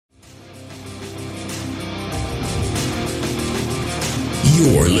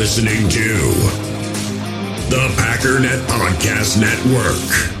You're listening to the Packernet Podcast Network.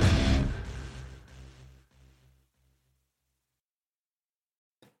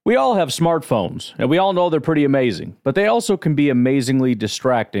 We all have smartphones, and we all know they're pretty amazing, but they also can be amazingly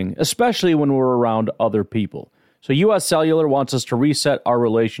distracting, especially when we're around other people. So US Cellular wants us to reset our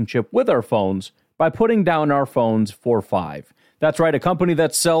relationship with our phones by putting down our phones for $5. That's right, a company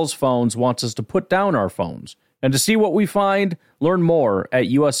that sells phones wants us to put down our phones. And to see what we find, learn more at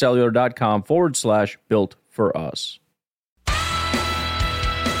uscellular.com/built for us.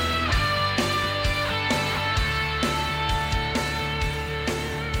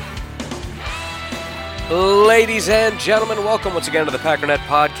 Ladies and gentlemen, welcome once again to the Packernet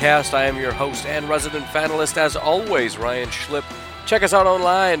Podcast. I am your host and resident panelist, as always, Ryan Schlip. Check us out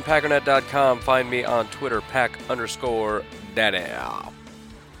online, packernet.com. Find me on Twitter, pack_daddy.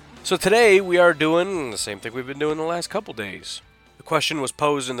 So today we are doing the same thing we've been doing the last couple days. The question was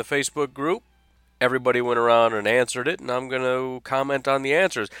posed in the Facebook group. Everybody went around and answered it, and I'm going to comment on the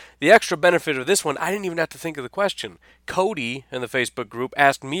answers. The extra benefit of this one, I didn't even have to think of the question. Cody in the Facebook group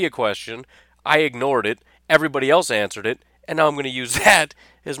asked me a question. I ignored it. Everybody else answered it, and now I'm going to use that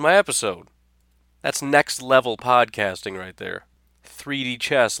as my episode. That's next level podcasting right there. 3D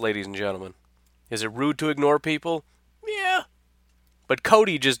chess, ladies and gentlemen. Is it rude to ignore people? Yeah. But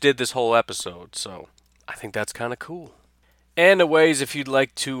Cody just did this whole episode, so I think that's kind of cool. And anyways, if you'd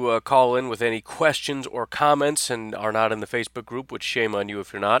like to call in with any questions or comments and are not in the Facebook group, which shame on you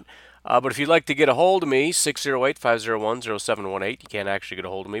if you're not, but if you'd like to get a hold of me, 608-501-0718. You can't actually get a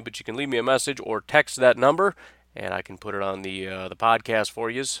hold of me, but you can leave me a message or text that number, and I can put it on the podcast for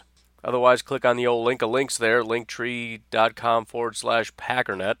you. Otherwise, click on the old link of links there,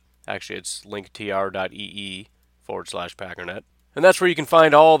 linktree.com/Packernet. Actually, it's linktr.ee/Packernet. And that's where you can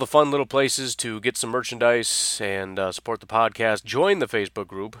find all the fun little places to get some merchandise and support the podcast. Join the Facebook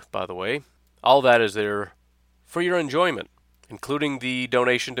group, by the way. All that is there for your enjoyment, including the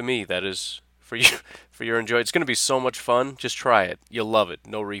donation to me. That is for you, for your enjoyment. It's going to be so much fun. Just try it. You'll love it.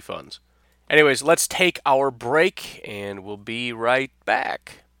 No refunds. Anyways, let's take our break, and we'll be right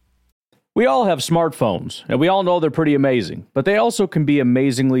back. We all have smartphones, and we all know they're pretty amazing, but they also can be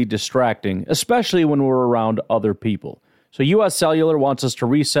amazingly distracting, especially when we're around other people. So US Cellular wants us to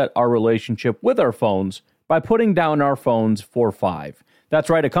reset our relationship with our phones by putting down our phones for $5. That's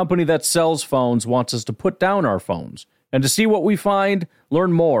right, a company that sells phones wants us to put down our phones. And to see what we find,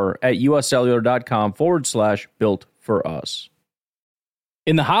 learn more at uscellular.com/built for us.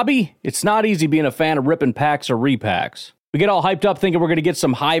 In the hobby, it's not easy being a fan of ripping packs or repacks. We get all hyped up thinking we're going to get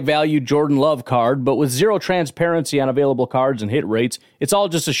some high-value Jordan Love card, but with zero transparency on available cards and hit rates, it's all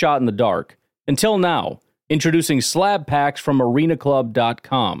just a shot in the dark. Until now. Introducing slab packs from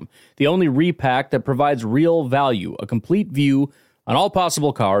arenaclub.com, the only repack that provides real value, a complete view on all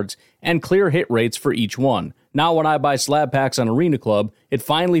possible cards, and clear hit rates for each one. Now when I buy slab packs on Arena Club, it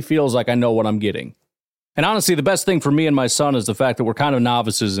finally feels like I know what I'm getting. And honestly, the best thing for me and my son is the fact that we're kind of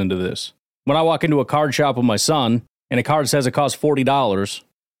novices into this. When I walk into a card shop with my son, and a card says it costs $40,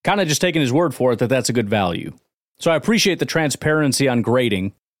 kind of just taking his word for it that that's a good value. So I appreciate the transparency on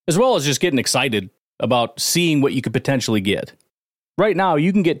grading, as well as just getting excited about seeing what you could potentially get. Right now,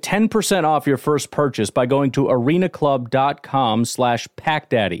 you can get 10% off your first purchase by going to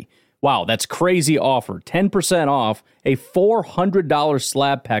arenaclub.com/packdaddy. Wow, that's crazy offer. 10% off a $400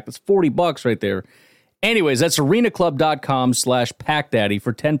 slab pack. That's $40 right there. Anyways, that's arenaclub.com/packdaddy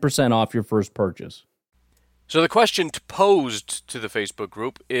for 10% off your first purchase. So the question posed to the Facebook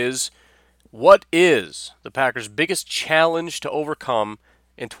group is, what is the Packers' biggest challenge to overcome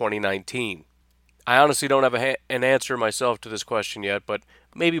in 2019? I honestly don't have an answer myself to this question yet, but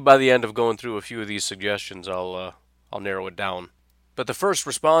maybe by the end of going through a few of these suggestions, I'll narrow it down. But the first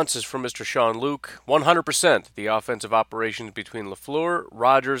response is from Mr. Sean Luke. 100% the offensive operations between LaFleur,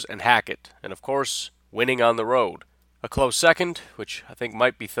 Rodgers, and Hackett. And of course, winning on the road. A close second, which I think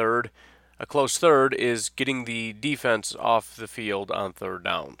might be third. A close third is getting the defense off the field on third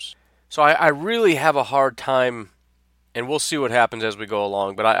downs. So I really have a hard time, and we'll see what happens as we go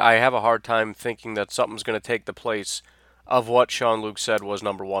along, but I have a hard time thinking that something's going to take the place of what Sean Luke said was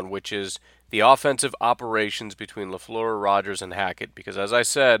number one, which is the offensive operations between LaFleur, Rodgers, and Hackett. Because as I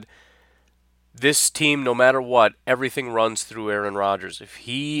said, this team, no matter what, everything runs through Aaron Rodgers. If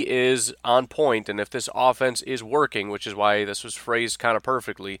he is on point, and if this offense is working, which is why this was phrased kind of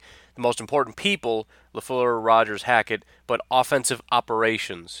perfectly, the most important people, LaFleur, Rodgers, Hackett, but offensive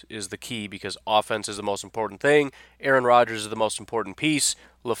operations is the key because offense is the most important thing. Aaron Rodgers is the most important piece.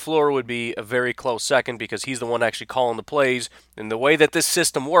 LaFleur would be a very close second because he's the one actually calling the plays. And the way that this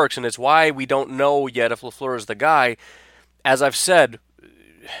system works, and it's why we don't know yet if LaFleur is the guy, as I've said,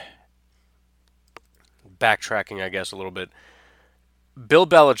 backtracking, I guess, a little bit. Bill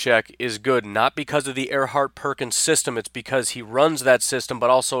Belichick is good not because of the Erhardt-Perkins system. It's because he runs that system, but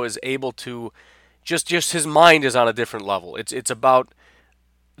also is able to just his mind is on a different level. It's about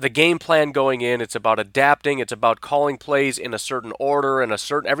the game plan going in. It's about adapting. It's about calling plays in a certain order and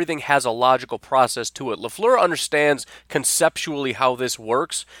everything has a logical process to it. LaFleur understands conceptually how this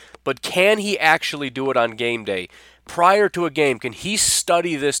works, but can he actually do it on game day? Prior to a game, can he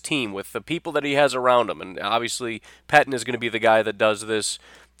study this team with the people that he has around him? And obviously, Pettine is going to be the guy that does this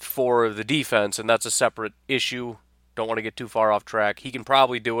for the defense, and that's a separate issue. Don't want to get too far off track. He can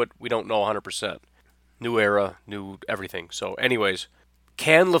probably do it. We don't know 100%. New era, new everything. So anyways,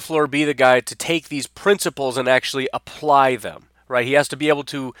 can LaFleur be the guy to take these principles and actually apply them? Right? He has to be able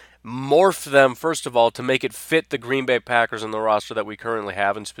to morph them, first of all, to make it fit the Green Bay Packers and the roster that we currently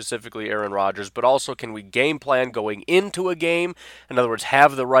have, and specifically Aaron Rodgers, but also can we game plan going into a game? In other words,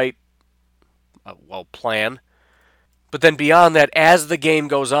 have the right, plan. But then beyond that, as the game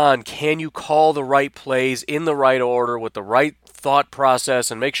goes on, can you call the right plays in the right order with the right thought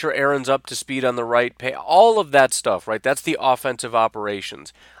process and make sure Aaron's up to speed on the right pay? All of that stuff, right? That's the offensive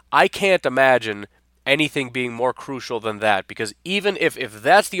operations. I can't imagine anything being more crucial than that, because even if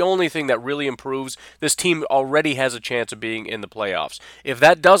that's the only thing that really improves, this team already has a chance of being in the playoffs. If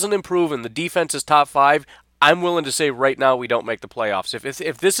that doesn't improve and the defense is top 5, I'm willing to say right now we don't make the playoffs.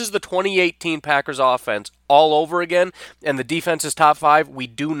 If this is the 2018 Packers offense all over again and the defense is top 5, we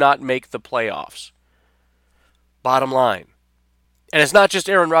do not make the playoffs. Bottom line. And it's not just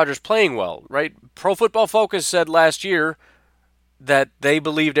Aaron Rodgers playing well, right? Pro Football Focus said last year that they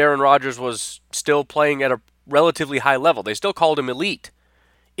believed Aaron Rodgers was still playing at a relatively high level. They still called him elite.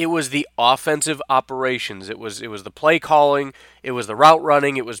 It was the offensive operations. It was the play calling. It was the route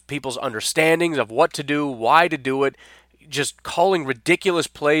running. It was people's understandings of what to do, why to do it, just calling ridiculous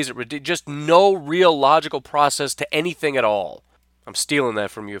plays, just no real logical process to anything at all. I'm stealing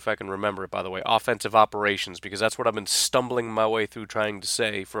that from you if I can remember it, by the way. Offensive operations, because that's what I've been stumbling my way through trying to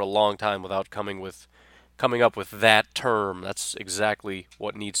say for a long time without coming up with that term. That's exactly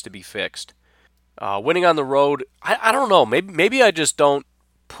what needs to be fixed. Winning on the road, I don't know. Maybe I just don't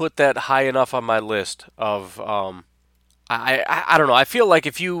put that high enough on my list of. I don't know. I feel like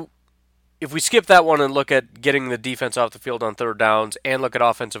if we skip that one and look at getting the defense off the field on third downs and look at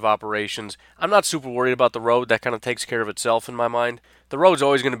offensive operations, I'm not super worried about the road. That kind of takes care of itself in my mind. The road's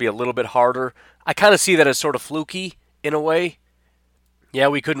always going to be a little bit harder. I kind of see that as sort of fluky in a way. Yeah,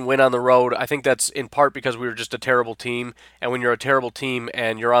 we couldn't win on the road. I think that's in part because we were just a terrible team. And when you're a terrible team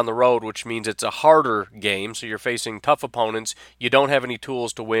and you're on the road, which means it's a harder game, so you're facing tough opponents, you don't have any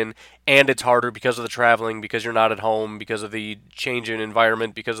tools to win, and it's harder because of the traveling, because you're not at home, because of the change in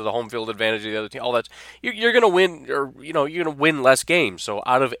environment, because of the home field advantage of the other team, all that. You're going to win, or you're going to win less games. So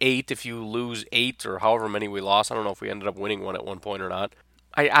out of 8, if you lose 8 or however many we lost, I don't know if we ended up winning one at one point or not.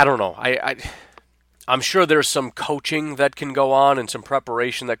 I don't know. I'm sure there's some coaching that can go on and some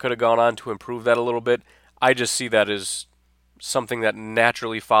preparation that could have gone on to improve that a little bit. I just see that as something that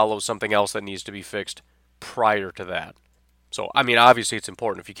naturally follows something else that needs to be fixed prior to that. So, I mean, obviously it's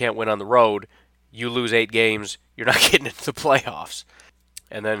important. If you can't win on the road, you lose 8 games, you're not getting into the playoffs.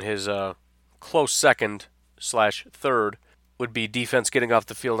 And then his close second/third would be defense getting off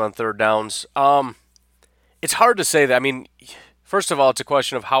the field on third downs. It's hard to say that. I mean, first of all, it's a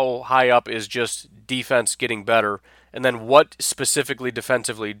question of how high up is just defense getting better, and then what specifically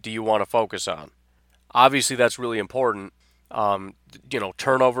defensively do you want to focus on? Obviously, that's really important.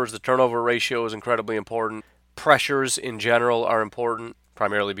 Turnovers, the turnover ratio is incredibly important. Pressures in general are important,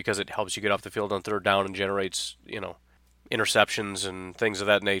 primarily because it helps you get off the field on third down and generates, interceptions and things of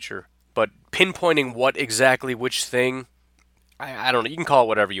that nature. But pinpointing what exactly, which thing, I don't know. You can call it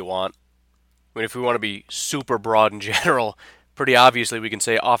whatever you want. I mean, if we want to be super broad in general, pretty obviously we can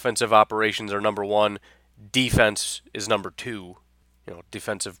say offensive operations are number 1, defense is number 2.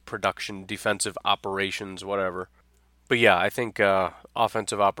 Defensive production, defensive operations, whatever. But yeah, I think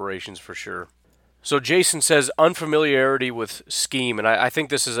offensive operations for sure. So Jason says unfamiliarity with scheme, and I think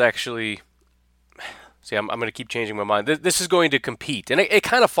this is actually... See, I'm going to keep changing my mind. This is going to compete, and it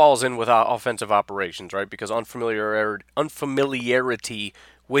kind of falls in with offensive operations, right? Because unfamiliarity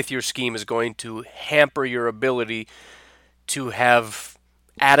with your scheme is going to hamper your ability to have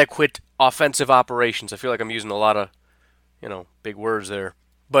adequate offensive operations. I feel like I'm using a lot of, big words there.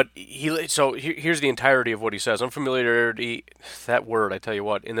 But here's the entirety of what he says. Unfamiliarity, that word, I tell you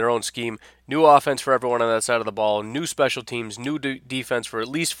what, in their own scheme, new offense for everyone on that side of the ball, new special teams, new defense for at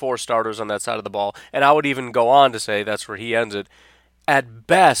least 4 starters on that side of the ball. And I would even go on to say, that's where he ends it, at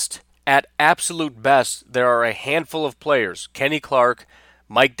best, at absolute best, there are a handful of players, Kenny Clark,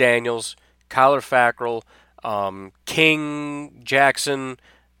 Mike Daniels, Kyler Fackrell, King, Jackson,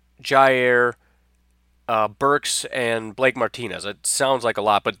 Jair, Burks, and Blake Martinez. It sounds like a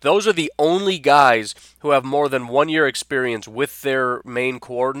lot, but those are the only guys who have more than 1 year experience with their main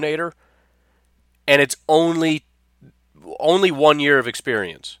coordinator, and it's only 1 year of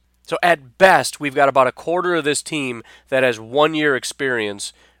experience. So at best, we've got about a quarter of this team that has 1 year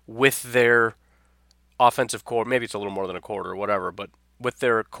experience with their offensive core. Maybe it's a little more than a quarter or whatever, but with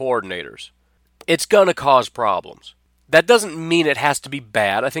their coordinators. It's going to cause problems. That doesn't mean it has to be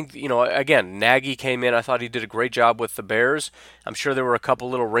bad. I think, again, Nagy came in. I thought he did a great job with the Bears. I'm sure there were a couple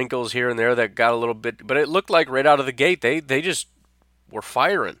little wrinkles here and there that got a little bit, but it looked like right out of the gate, they just were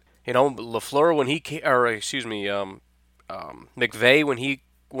firing. LaFleur, when McVay, when he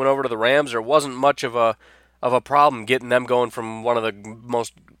went over to the Rams, there wasn't much of a problem getting them going from one of the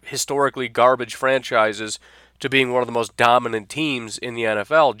most historically garbage franchises to being one of the most dominant teams in the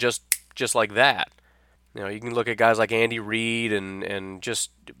NFL, just like that. You can look at guys like Andy Reid and just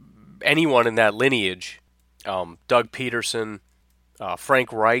anyone in that lineage, Doug Peterson,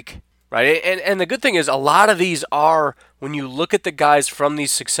 Frank Reich, right? And the good thing is a lot of these are, when you look at the guys from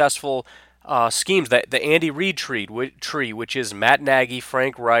these successful schemes, the Andy Reid tree, which is Matt Nagy,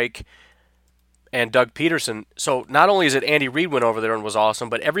 Frank Reich, and Doug Peterson. So not only is it Andy Reid went over there and was awesome,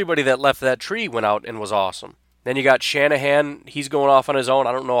 but everybody that left that tree went out and was awesome. Then you got Shanahan. He's going off on his own.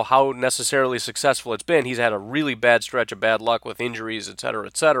 I don't know how necessarily successful it's been. He's had a really bad stretch of bad luck with injuries, et cetera,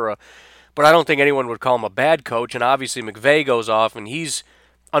 et cetera. But I don't think anyone would call him a bad coach. And obviously McVay goes off, and he's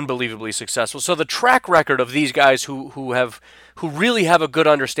unbelievably successful. So the track record of these guys who really have a good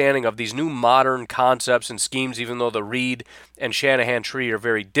understanding of these new modern concepts and schemes, even though the Reid and Shanahan tree are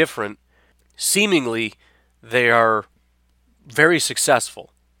very different, seemingly they are very successful.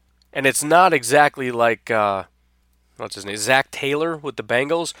 And it's not exactly like, what's his name, Zach Taylor with the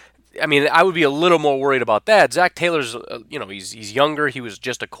Bengals. I mean, I would be a little more worried about that. Zach Taylor's, he's younger. He was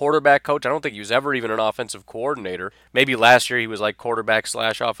just a quarterback coach. I don't think he was ever even an offensive coordinator. Maybe last year he was like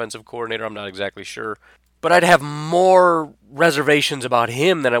quarterback/offensive coordinator. I'm not exactly sure. But I'd have more reservations about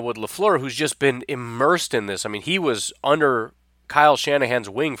him than I would LaFleur, who's just been immersed in this. I mean, he was under Kyle Shanahan's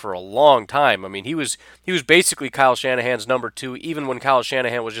wing for a long time. I mean, he was basically Kyle Shanahan's number two, even when Kyle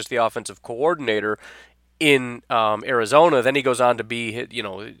Shanahan was just the offensive coordinator in Arizona. Then he goes on to be,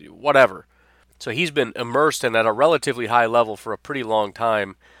 whatever. So he's been immersed in at a relatively high level for a pretty long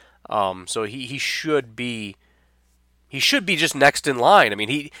time. So he should be just next in line. I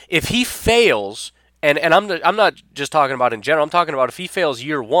mean, if he fails, and I'm not just talking about in general. I'm talking about if he fails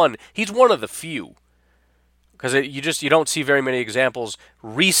year one, he's one of the few. Because you don't see very many examples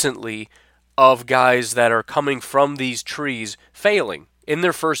recently of guys that are coming from these trees failing in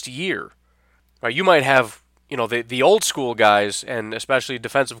their first year. Right? You might have, the old school guys, and especially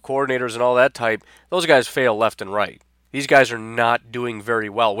defensive coordinators and all that type, those guys fail left and right. These guys are not doing very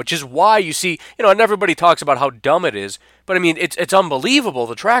well, which is why you see, and everybody talks about how dumb it is, but I mean, it's unbelievable,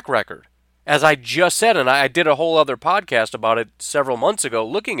 the track record. As I just said, and I did a whole other podcast about it several months ago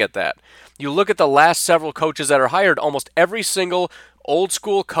looking at that. You look at the last several coaches that are hired, almost every single old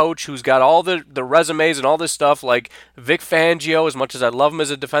school coach who's got all the resumes and all this stuff, like Vic Fangio, as much as I love him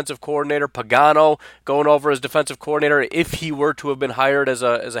as a defensive coordinator, Pagano going over as defensive coordinator if he were to have been hired as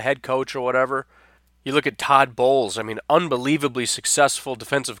a head coach or whatever. You look at Todd Bowles, I mean, unbelievably successful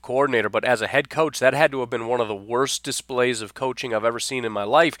defensive coordinator, but as a head coach, that had to have been one of the worst displays of coaching I've ever seen in my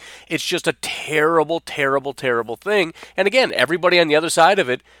life. It's just a terrible, terrible, terrible thing. And again, everybody on the other side of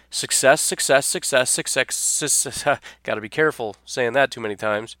it, success. Got to be careful saying that too many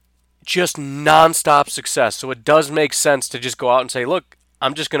times. Just nonstop success. So it does make sense to just go out and say, look,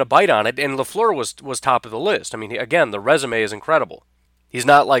 I'm just going to bite on it. And LaFleur was top of the list. I mean, again, the resume is incredible. He's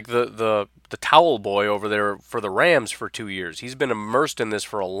not like the towel boy over there for the Rams for 2 years. He's been immersed in this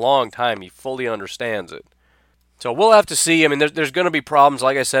for a long time. He fully understands it. So we'll have to see. I mean, there's going to be problems.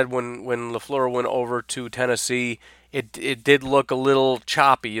 Like I said, when LaFleur went over to Tennessee, it did look a little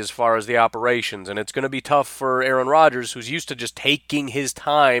choppy as far as the operations. And it's going to be tough for Aaron Rodgers, who's used to just taking his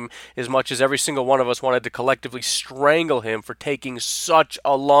time as much as every single one of us wanted to collectively strangle him for taking such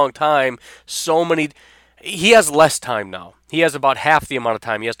a long time. He has less time now. He has about half the amount of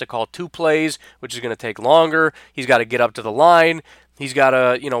time. He has to call 2 plays, which is going to take longer. He's got to get up to the line. He's got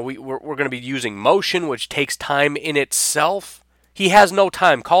to, we're going to be using motion, which takes time in itself. He has no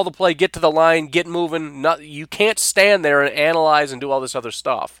time. Call the play, get to the line, get moving. You can't stand there and analyze and do all this other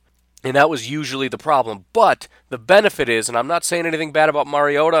stuff. And that was usually the problem. But the benefit is, and I'm not saying anything bad about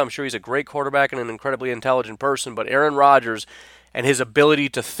Mariota. I'm sure he's a great quarterback and an incredibly intelligent person. But Aaron Rodgers, and his ability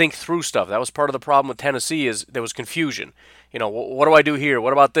to think through stuff. That was part of the problem with Tennessee, is there was confusion. What do I do here?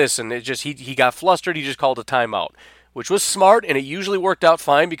 What about this? And it just he got flustered. He just called a timeout, which was smart, and it usually worked out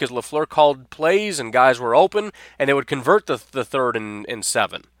fine because LaFleur called plays and guys were open, and they would convert the 3rd and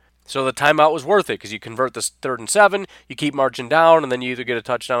 7. So the timeout was worth it because you convert the 3rd and 7, you keep marching down, and then you either get a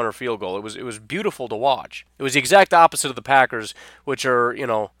touchdown or field goal. It was beautiful to watch. It was the exact opposite of the Packers, which are,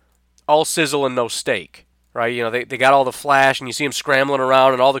 all sizzle and no steak. Right, they got all the flash, and you see them scrambling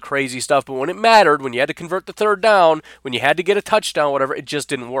around and all the crazy stuff. But when it mattered, when you had to convert the 3rd down, when you had to get a touchdown, whatever, it just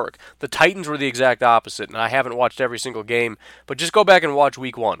didn't work. The Titans were the exact opposite, and I haven't watched every single game, but just go back and watch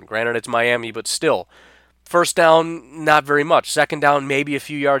Week 1. Granted, it's Miami, but still. First down, not very much. Second down, maybe a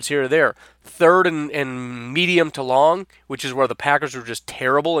few yards here or there. 3rd and medium to long, which is where the Packers were just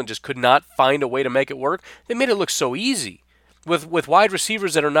terrible and just could not find a way to make it work. They made it look so easy. With wide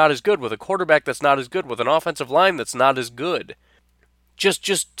receivers that are not as good, with a quarterback that's not as good, with an offensive line that's not as good.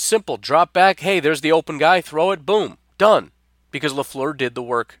 Just simple. Drop back, hey, there's the open guy, throw it, boom, done. Because LaFleur did the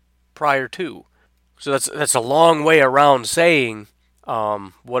work prior to. So that's a long way around saying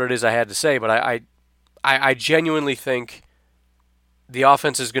what it is I had to say, but I genuinely think the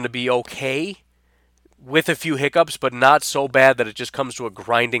offense is going to be okay with a few hiccups, but not so bad that it just comes to a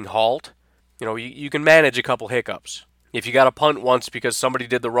grinding halt. You can manage a couple hiccups. If you got to punt once because somebody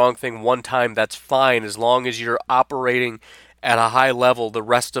did the wrong thing one time, that's fine. As long as you're operating at a high level the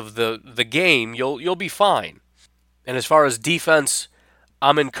rest of the game, you'll be fine. And as far as defense,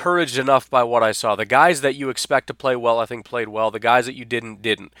 I'm encouraged enough by what I saw. The guys that you expect to play well, I think played well. The guys that you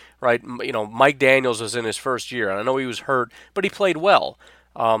didn't. Right? Mike Daniels was in his first year, and I know he was hurt, but he played well.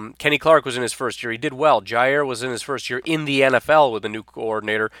 Kenny Clark was in his first year. He did well. Jair was in his first year in the NFL with a new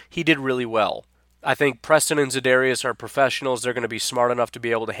coordinator. He did really well. I think Preston and Za'Darius are professionals. They're going to be smart enough to be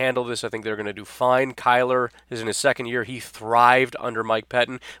able to handle this. I think they're going to do fine. Kyler is in his second year. He thrived under Mike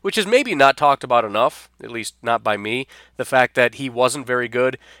Pettin, which is maybe not talked about enough, at least not by me. The fact that he wasn't very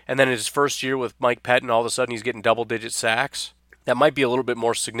good, and then in his first year with Mike Pettin, all of a sudden he's getting double-digit sacks. That might be a little bit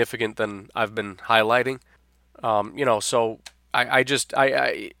more significant than I've been highlighting. So I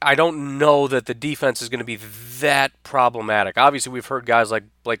don't know that the defense is going to be that problematic. Obviously, we've heard guys like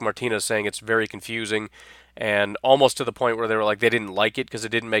Blake Martinez saying it's very confusing, and almost to the point where they were like they didn't like it because it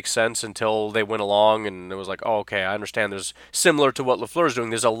didn't make sense until they went along, and it was like, oh, okay, I understand. There's similar to what LaFleur's doing.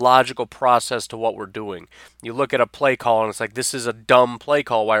 There's a logical process to what we're doing. You look at a play call, and it's like, this is a dumb play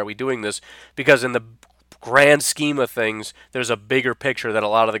call. Why are we doing this? Because in the grand scheme of things, there's a bigger picture that a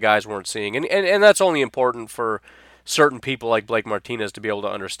lot of the guys weren't seeing, and that's only important for certain people like Blake Martinez to be able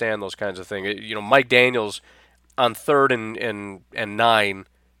to understand those kinds of things. Mike Daniels on 3rd and 9,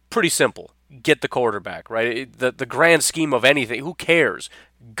 pretty simple. Get the quarterback, right? The grand scheme of anything, who cares?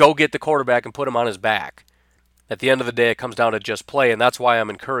 Go get the quarterback and put him on his back. At the end of the day, it comes down to just play, and that's why I'm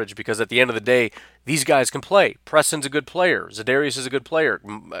encouraged, because at the end of the day, these guys can play. Preston's a good player. Za'Darius is a good player.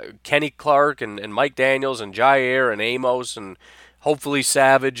 Kenny Clark and Mike Daniels and Jair and Amos and hopefully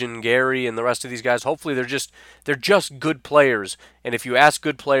Savage and Gary and the rest of these guys, hopefully they're just good players. And if you ask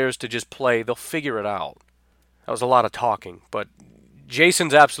good players to just play, they'll figure it out. That was a lot of talking, but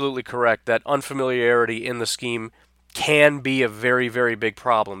Jason's absolutely correct that unfamiliarity in the scheme can be a very, very big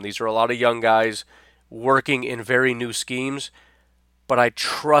problem. These are a lot of young guys working in very new schemes, but I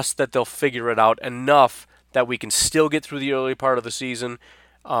trust that they'll figure it out enough that we can still get through the early part of the season.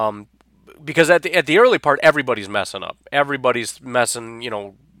 Because at the early part, everybody's messing up. Everybody's messing,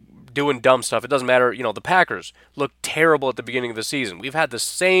 doing dumb stuff. It doesn't matter. The Packers looked terrible at the beginning of the season. We've had the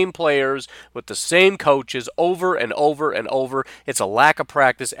same players with the same coaches over and over and over. It's a lack of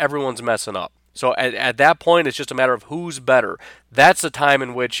practice. Everyone's messing up. So at that point, it's just a matter of who's better. That's the time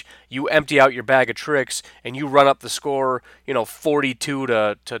in which you empty out your bag of tricks and you run up the score, 42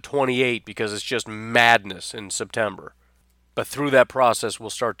 to 28, because it's just madness in September. But through that process, we'll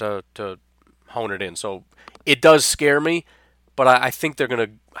start to hone it in. So it does scare me, but I think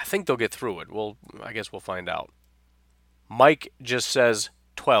they'll get through it. I guess we'll find out. Mike just says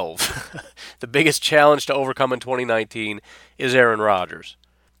 12. The biggest challenge to overcome in 2019 is Aaron Rodgers.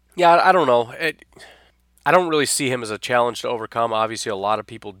 Yeah, I don't know. I don't really see him as a challenge to overcome. Obviously, a lot of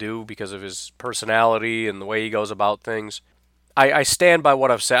people do because of his personality and the way he goes about things. I stand by what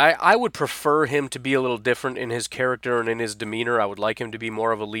I've said. I would prefer him to be a little different in his character and in his demeanor. I would like him to be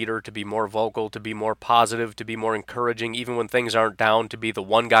more of a leader, to be more vocal, to be more positive, to be more encouraging, even when things aren't down, to be the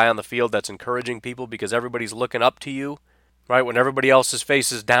one guy on the field that's encouraging people because everybody's looking up to you, right? When everybody else's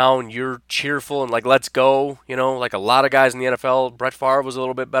face is down, you're cheerful and like, let's go, like a lot of guys in the NFL. Brett Favre was a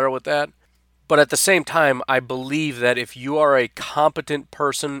little bit better with that. But at the same time, I believe that if you are a competent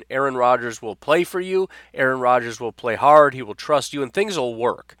person, Aaron Rodgers will play for you. Aaron Rodgers will play hard. He will trust you, and things will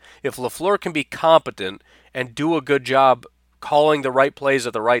work. If LaFleur can be competent and do a good job calling the right plays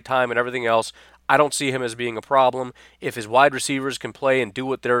at the right time and everything else, I don't see him as being a problem. If his wide receivers can play and do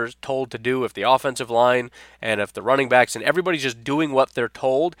what they're told to do, if the offensive line and if the running backs and everybody's just doing what they're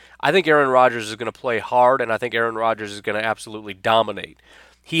told, I think Aaron Rodgers is going to play hard, and I think Aaron Rodgers is going to absolutely dominate.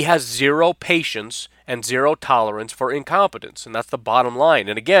 He has zero patience and zero tolerance for incompetence, and that's the bottom line.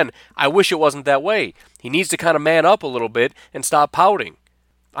 And again, I wish it wasn't that way. He needs to kind of man up a little bit and stop pouting.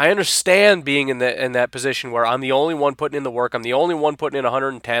 I understand being in that position where I'm the only one putting in the work, I'm the only one putting in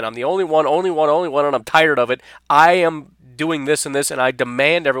 110, I'm the only one, and I'm tired of it. I am doing this, and I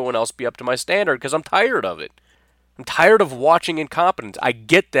demand everyone else be up to my standard because I'm tired of it. I'm tired of watching incompetence. I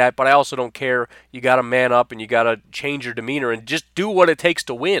get that, but I also don't care. You got to man up and you got to change your demeanor and just do what it takes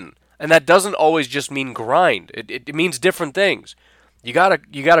to win. And that doesn't always just mean grind. It means different things. You got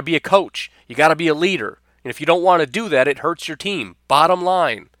to be a coach. You got to be a leader. And if you don't want to do that, it hurts your team. Bottom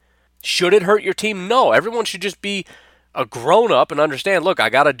line. Should it hurt your team? No. Everyone should just be a grown-up and understand, look, I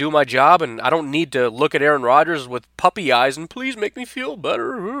got to do my job, and I don't need to look at Aaron Rodgers with puppy eyes and please make me feel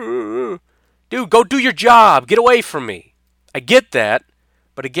better. Dude, go do your job. Get away from me. I get that.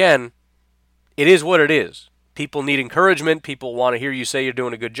 But again, it is what it is. People need encouragement. People want to hear you say you're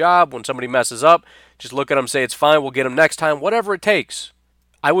doing a good job. When somebody messes up, just look at them, say it's fine, we'll get them next time, whatever it takes.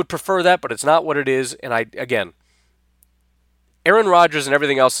 I would prefer that, but it's not what it is. And again, Aaron Rodgers and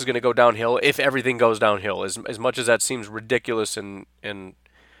everything else is going to go downhill if everything goes downhill. As much as that seems ridiculous and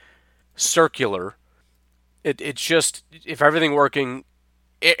circular, it's just, if everything working,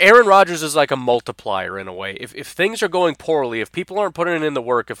 Aaron Rodgers is like a multiplier in a way. If things are going poorly, if people aren't putting in the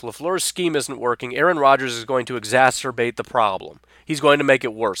work, if LaFleur's scheme isn't working, Aaron Rodgers is going to exacerbate the problem. He's going to make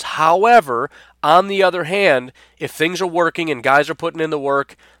it worse. However, on the other hand, if things are working and guys are putting in the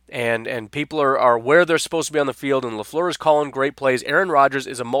work and people are where they're supposed to be on the field and LaFleur is calling great plays, Aaron Rodgers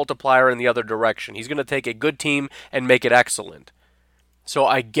is a multiplier in the other direction. He's going to take a good team and make it excellent. So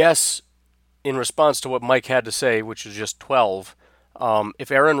I guess in response to what Mike had to say, which is just 12, if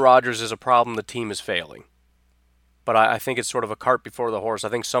Aaron Rodgers is a problem, the team is failing. But I think it's sort of a cart before the horse. I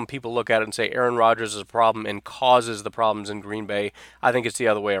think some people look at it and say Aaron Rodgers is a problem and causes the problems in Green Bay. I think it's the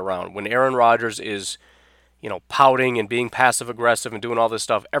other way around. When Aaron Rodgers is, pouting and being passive-aggressive and doing all this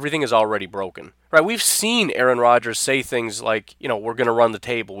stuff, everything is already broken. Right? We've seen Aaron Rodgers say things like, we're going to run the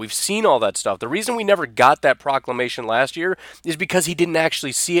table. We've seen all that stuff. The reason we never got that proclamation last year is because he didn't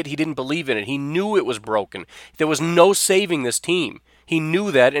actually see it. He didn't believe in it. He knew it was broken. There was no saving this team. He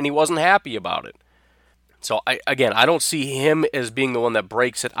knew that, and he wasn't happy about it. So, I don't see him as being the one that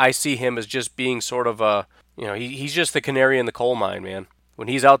breaks it. I see him as just being sort of he's just the canary in the coal mine, man. When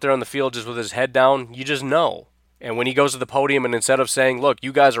he's out there on the field just with his head down, you just know. And when he goes to the podium and instead of saying, look,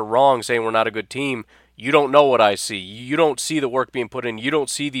 you guys are wrong saying we're not a good team, you don't know what I see. You don't see the work being put in. You don't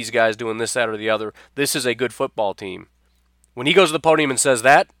see these guys doing this, that, or the other. This is a good football team. When he goes to the podium and says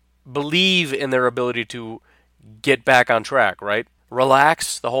that, believe in their ability to get back on track, right?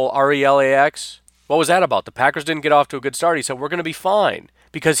 Relax, the whole RELAX. What was that about? The Packers didn't get off to a good start. He said, we're going to be fine,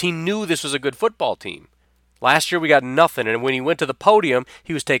 because he knew this was a good football team. Last year we got nothing, and when he went to the podium,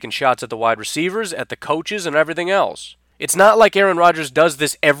 he was taking shots at the wide receivers, at the coaches, and everything else. It's not like Aaron Rodgers does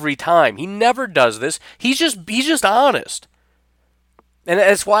this every time. He never does this. He's just honest. And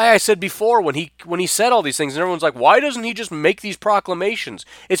that's why I said before, when he said all these things, and everyone's like, why doesn't he just make these proclamations?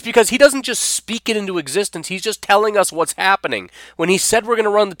 It's because he doesn't just speak it into existence. He's just telling us what's happening. When he said we're going to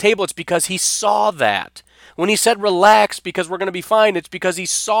run the table, it's because he saw that. When he said relax because we're going to be fine, it's because he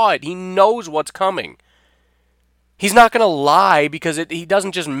saw it. He knows what's coming. He's not going to lie because he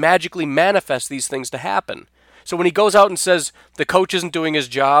doesn't just magically manifest these things to happen. So when he goes out and says the coach isn't doing his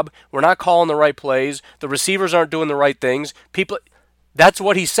job, we're not calling the right plays, the receivers aren't doing the right things, that's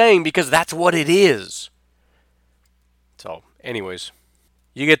what he's saying because that's what it is. So, anyways,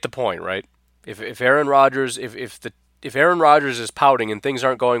 you get the point, right? If Aaron Rodgers is pouting and things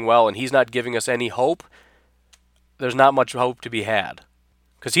aren't going well and he's not giving us any hope, there's not much hope to be had.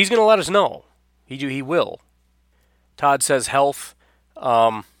 Because he's going to let us know. He will. Todd says health.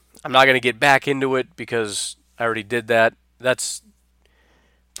 I'm not going to get back into it because I already did that. That's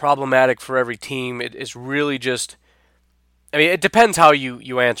problematic for every team. It's really just... it depends how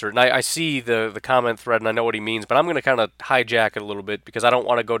you answer it. And I see the comment thread and I know what he means, but I'm going to kind of hijack it a little bit because I don't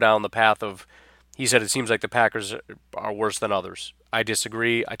want to go down the path of, he said it seems like the Packers are worse than others. I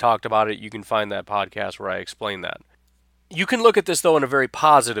disagree. I talked about it. You can find that podcast where I explain that. You can look at this, though, in a very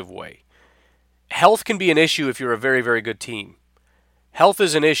positive way. Health can be an issue if you're a very, very good team. Health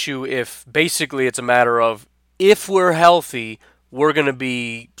is an issue if basically it's a matter of if we're healthy, we're going to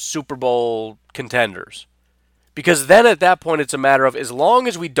be Super Bowl contenders. Because then at that point it's a matter of as long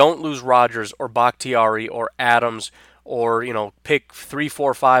as we don't lose Rodgers or Bakhtiari or Adams or, pick 3,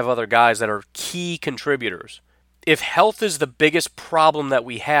 4, 5 other guys that are key contributors. If health is the biggest problem that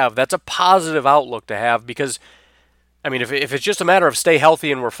we have, that's a positive outlook to have because, if it's just a matter of stay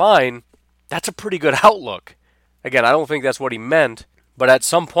healthy and we're fine, that's a pretty good outlook. Again, I don't think that's what he meant, but at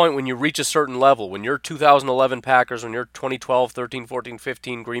some point when you reach a certain level, when you're 2011 Packers, when you're 2012, 13, 14,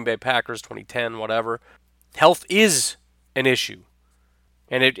 15 Green Bay Packers, 2010, whatever, health is an issue.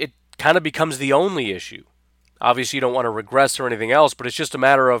 And it kind of becomes the only issue. Obviously, you don't want to regress or anything else, but it's just a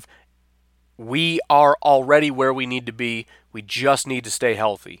matter of we are already where we need to be. We just need to stay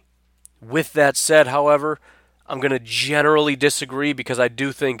healthy. With that said, however, I'm going to generally disagree because I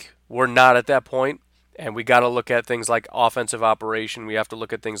do think we're not at that point. And we got to look at things like offensive operation. We have to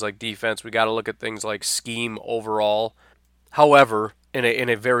look at things like defense. We got to look at things like scheme overall. However, in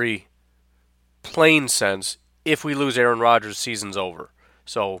a very plain sense, if we lose Aaron Rodgers, season's over.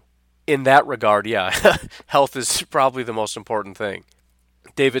 So in that regard, yeah, health is probably the most important thing.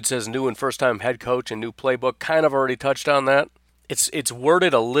 David says new and first-time head coach and new playbook. Kind of already touched on that. It's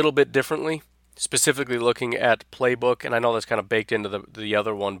worded a little bit differently, specifically looking at playbook, and I know that's kind of baked into the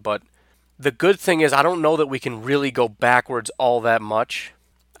other one, but the good thing is I don't know that we can really go backwards all that much.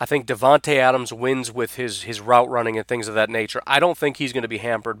 I think Davante Adams wins with his route running and things of that nature. I don't think he's going to be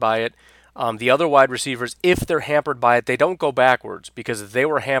hampered by it. The other wide receivers, if they're hampered by it, they don't go backwards because they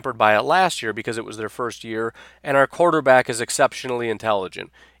were hampered by it last year because it was their first year, and our quarterback is exceptionally intelligent.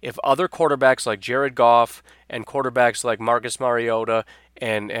 If other quarterbacks like Jared Goff and quarterbacks like Marcus Mariota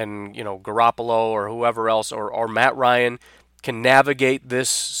and Garoppolo or whoever else or Matt Ryan can navigate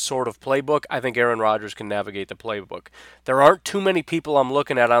this sort of playbook, I think Aaron Rodgers can navigate the playbook. There aren't too many people I'm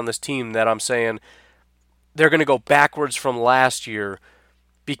looking at on this team that I'm saying they're going to go backwards from last year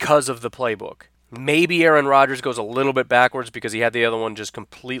because of the playbook. Maybe Aaron Rodgers goes a little bit backwards because he had the other one just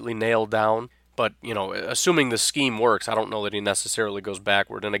completely nailed down. But, assuming the scheme works, I don't know that he necessarily goes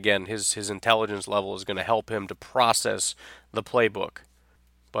backward. And again, his intelligence level is going to help him to process the playbook.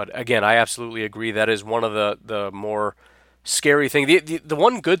 But again, I absolutely agree. That is one of the more scary things. The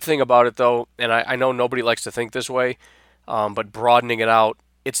one good thing about it, though, and I know nobody likes to think this way, but broadening it out,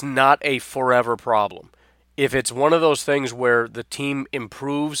 it's not a forever problem. If it's one of those things where the team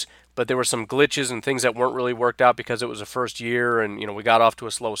improves, but there were some glitches and things that weren't really worked out because it was a first year and, we got off to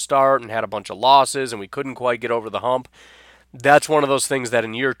a slow start and had a bunch of losses and we couldn't quite get over the hump, that's one of those things that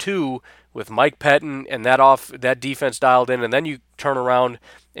in year 2, with Mike Pettin and that defense dialed in, and then you turn around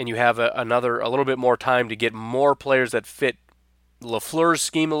and you have a little bit more time to get more players that fit LaFleur's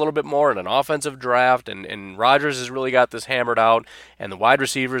scheme a little bit more in an offensive draft, and Rodgers has really got this hammered out, and the wide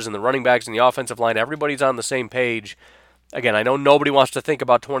receivers and the running backs and the offensive line, everybody's on the same page. Again, I know nobody wants to think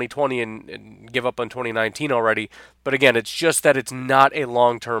about 2020 and give up on 2019 already, but again, it's just that it's not a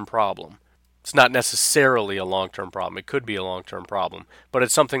long-term problem. It's not necessarily a long-term problem. It could be a long-term problem, but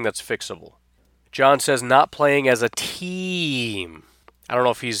it's something that's fixable. John says not playing as a team. I don't know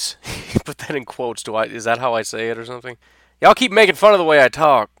if he's put that in quotes. Is that how I say it or something? Y'all keep making fun of the way I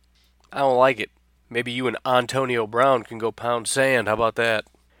talk. I don't like it. Maybe you and Antonio Brown can go pound sand. How about that?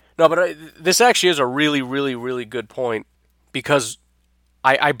 No, but this actually is a really, really, really good point because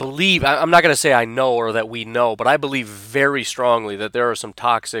I believe, I'm not going to say I know or that we know, but I believe very strongly that there are some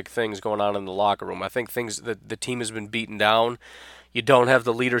toxic things going on in the locker room. I think things that the team has been beaten down. You don't have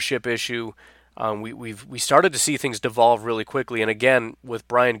the leadership issue. We started to see things devolve really quickly, and again, with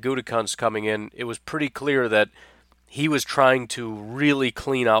Brian Gutekunst coming in, it was pretty clear that he was trying to really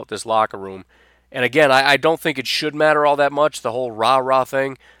clean out this locker room. And again, I don't think it should matter all that much, the whole rah-rah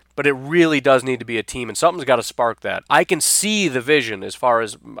thing, but it really does need to be a team, and something's got to spark that. I can see the vision as far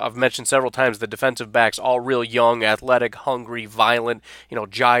as, I've mentioned several times, the defensive backs, all real young, athletic, hungry, violent,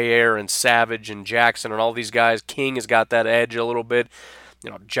 Jair and Savage and Jackson and all these guys. King has got that edge a little bit.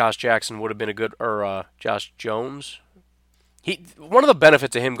 Josh Jackson would have been a good, or Josh Jones. One of the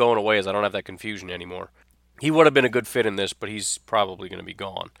benefits of him going away is I don't have that confusion anymore. He would have been a good fit in this, but he's probably going to be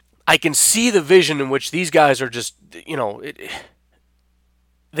gone. I can see the vision in which these guys are just,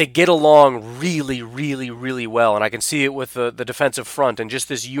 they get along really, really, really well. And I can see it with the defensive front and just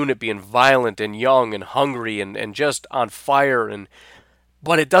this unit being violent and young and hungry and just on fire.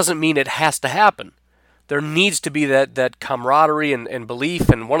 But it doesn't mean it has to happen. There needs to be that camaraderie and belief.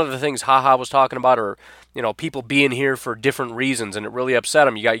 And one of the things HaHa was talking about are, people being here for different reasons, and it really upset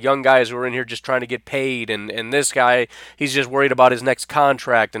him. You got young guys who are in here just trying to get paid, and this guy, he's just worried about his next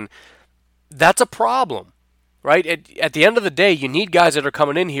contract, and that's a problem. right? At the end of the day, you need guys that are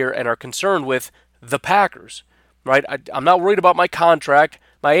coming in here and are concerned with the Packers, right? I'm not worried about my contract.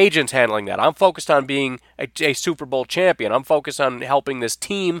 My agent's handling that. I'm focused on being a Super Bowl champion. I'm focused on helping this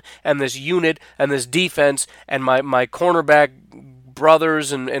team and this unit and this defense and my cornerback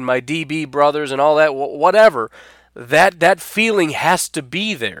brothers and my DB brothers and all that, whatever. That feeling has to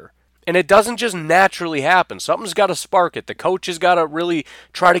be there. And it doesn't just naturally happen. Something's got to spark it. The coach has got to really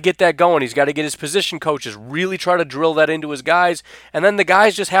try to get that going. He's got to get his position coaches really try to drill that into his guys. And then the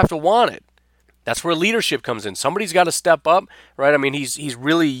guys just have to want it. That's where leadership comes in. Somebody's got to step up, right? I mean, he's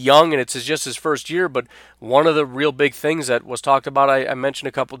really young, and it's just his first year, but one of the real big things that was talked about, I mentioned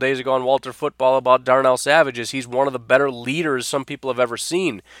a couple days ago on Walter Football about Darnell Savage, is he's one of the better leaders some people have ever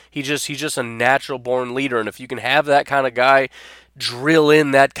seen. He's just a natural-born leader, and if you can have that kind of guy drill in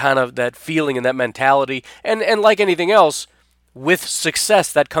that feeling and that mentality, and like anything else, with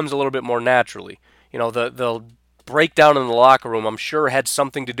success, that comes a little bit more naturally. You know, the breakdown in the locker room, I'm sure, had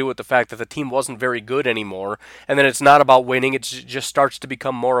something to do with the fact that the team wasn't very good anymore, and then it's not about winning, it just starts to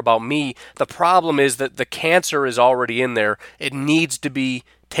become more about me. The problem is that the cancer is already in there. It needs to be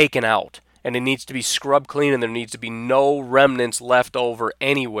taken out, and it needs to be scrubbed clean, and there needs to be no remnants left over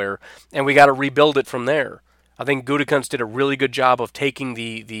anywhere, and we got to rebuild it from there. I think Gutekunst did a really good job of taking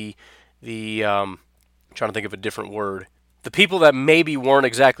the I'm trying to think of a different word, the people that maybe weren't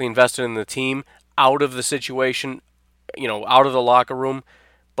exactly invested in the team out of the situation, out of the locker room,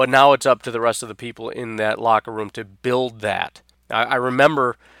 but now it's up to the rest of the people in that locker room to build that. I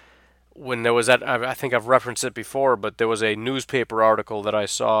remember when there was that, I think I've referenced it before, but there was a newspaper article that I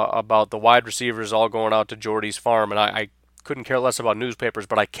saw about the wide receivers all going out to Jordy's farm, and I couldn't care less about newspapers,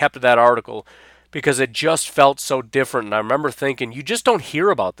 but I kept that article because it just felt so different, and I remember thinking, you just don't hear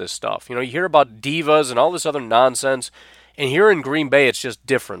about this stuff. You hear about divas and all this other nonsense. And here in Green Bay, it's just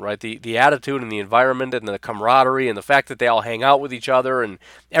different, right? The attitude and the environment and the camaraderie and the fact that they all hang out with each other and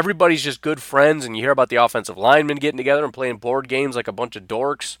everybody's just good friends. And you hear about the offensive linemen getting together and playing board games like a bunch of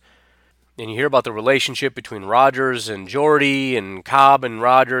dorks. And you hear about the relationship between Rodgers and Jordy and Cobb and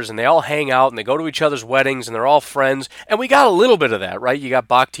Rodgers, and they all hang out and they go to each other's weddings and they're all friends. And we got a little bit of that, right? You got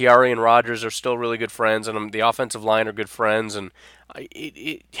Bakhtiari and Rodgers are still really good friends, and the offensive line are good friends, and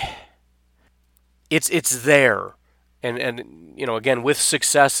it's there. And again, with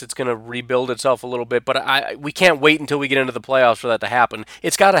success, it's going to rebuild itself a little bit. But we can't wait until we get into the playoffs for that to happen.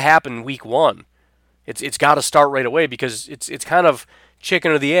 It's got to happen week one. It's got to start right away because it's kind of chicken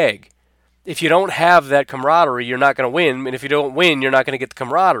or the egg. If you don't have that camaraderie, you're not going to win. And if you don't win, you're not going to get the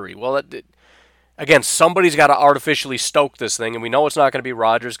camaraderie. Well, again, somebody's got to artificially stoke this thing, and we know it's not going to be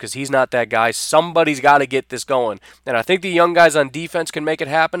Rodgers because he's not that guy. Somebody's got to get this going, and I think the young guys on defense can make it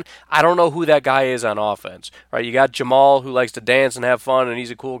happen. I don't know who that guy is on offense. Right? You got Jamal, who likes to dance and have fun, and he's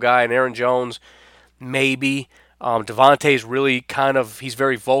a cool guy, and Aaron Jones, maybe. Devontae's really he's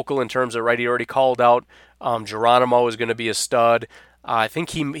very vocal in terms of, right, he already called out Geronimo is going to be a stud. I think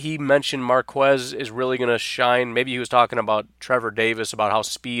he mentioned Marquez is really going to shine. Maybe he was talking about Trevor Davis, about how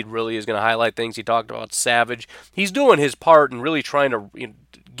speed really is going to highlight things. He talked about Savage. He's doing his part and really trying to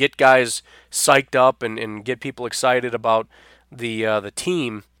get guys psyched up and get people excited about the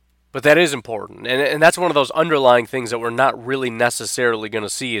team. But that is important, and that's one of those underlying things that we're not really necessarily going to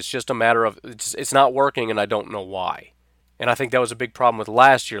see. It's just a matter of it's not working, and I don't know why. And I think that was a big problem with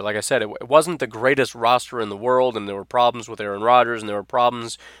last year. Like I said, it wasn't the greatest roster in the world, and there were problems with Aaron Rodgers, and there were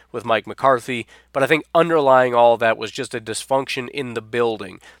problems with Mike McCarthy. But I think underlying all of that was just a dysfunction in the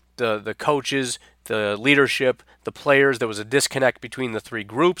building. The coaches, the leadership, the players, there was a disconnect between the three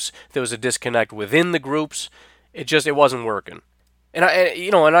groups. There was a disconnect within the groups. It wasn't working. And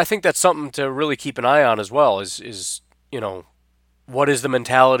I think that's something to really keep an eye on as well, is what is the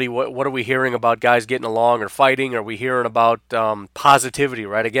mentality? What are we hearing about guys getting along or fighting? Are we hearing about positivity,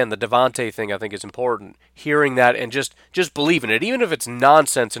 right? Again, the Devontae thing I think is important. Hearing that and just believing it, even if it's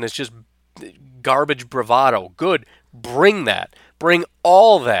nonsense and it's just garbage bravado. Good, bring that. Bring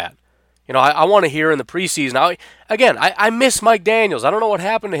all that. I want to hear in the preseason. I miss Mike Daniels. I don't know what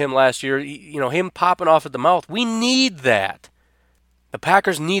happened to him last year. Him popping off at the mouth. We need that. The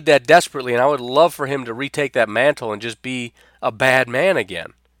Packers need that desperately, and I would love for him to retake that mantle and just be a bad man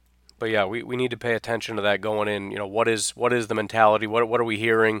again. But yeah, we need to pay attention to that going in. What is the mentality? What are we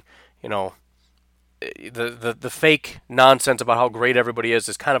hearing? The fake nonsense about how great everybody is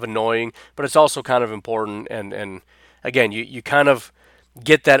kind of annoying, but it's also kind of important. And again, you kind of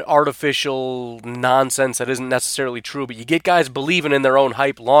get that artificial nonsense that isn't necessarily true, but you get guys believing in their own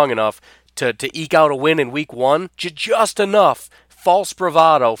hype long enough to eke out a win in week one, just enough. False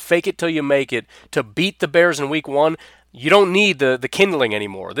bravado, fake it till you make it, to beat the Bears in week one. You don't need the kindling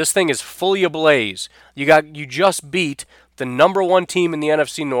anymore. This thing is fully ablaze. You just beat the number one team in the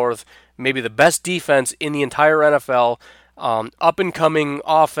NFC North, maybe the best defense in the entire NFL, up and coming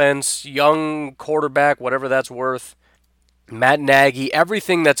offense, young quarterback, whatever that's worth. Matt Nagy,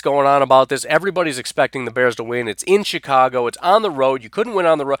 everything that's going on about this, everybody's expecting the Bears to win. It's in Chicago. It's on the road. You couldn't win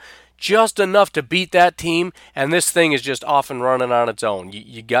on the road. Just enough to beat that team, and this thing is just off and running on its own.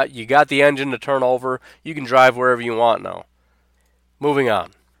 You got the engine to turn over. You can drive wherever you want now. Moving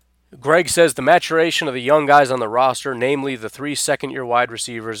on. Greg says the maturation of the young guys on the roster, namely the 3 second-year wide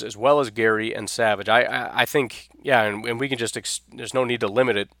receivers, as well as Gary and Savage. I think, yeah, and we can just, there's no need to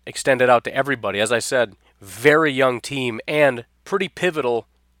limit it, extend it out to everybody. As I said, very young team and pretty pivotal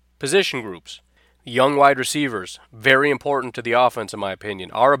position groups. Young wide receivers, very important to the offense in my opinion.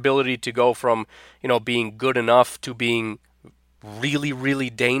 Our ability to go from, being good enough to being really, really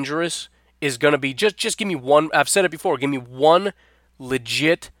dangerous is going to be, just give me one, I've said it before, give me one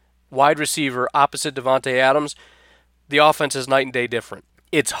legit wide receiver opposite Davante Adams. The offense is night and day different.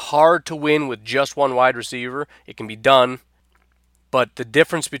 It's hard to win with just one wide receiver. It can be done. But the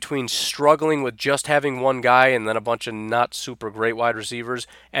difference between struggling with just having one guy and then a bunch of not super great wide receivers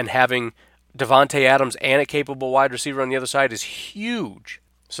and having Davante Adams and a capable wide receiver on the other side is huge.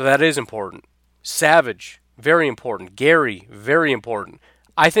 So that is important. Savage, very important. Gary, very important.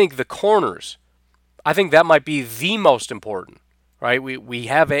 I think the corners, I think that might be the most important. Right? We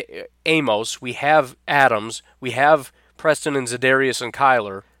have Amos, we have Adams, we have Preston and Za'Darius and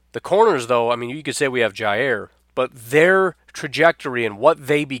Kyler. The corners, though, I mean, you could say we have Jair, but their trajectory and what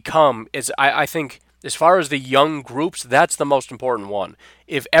they become is, I think, as far as the young groups, that's the most important one.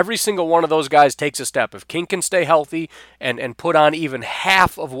 If every single one of those guys takes a step, if King can stay healthy and put on even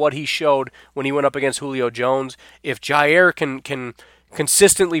half of what he showed when he went up against Julio Jones, if Jair can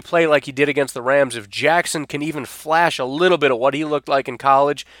consistently play like he did against the Rams, if Jackson can even flash a little bit of what he looked like in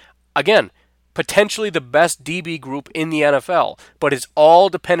college, again, potentially the best DB group in the NFL. But it's all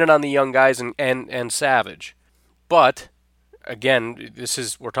dependent on the young guys and Savage. But, again,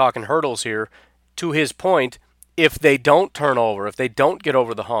 we're talking hurdles here. To his point, if they don't turn over, if they don't get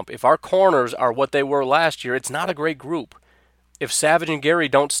over the hump, if our corners are what they were last year, it's not a great group. If Savage and Gary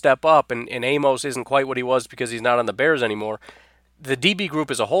don't step up and Amos isn't quite what he was because he's not on the Bears anymore, the DB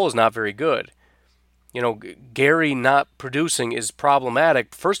group as a whole is not very good. Gary not producing is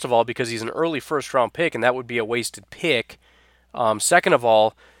problematic, first of all, because he's an early first-round pick, and that would be a wasted pick. Second of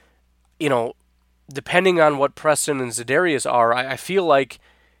all, depending on what Preston and Za'Darius are, I feel like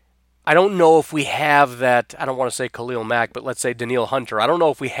I don't know if we have that, I don't want to say Khalil Mack, but let's say Danielle Hunter. I don't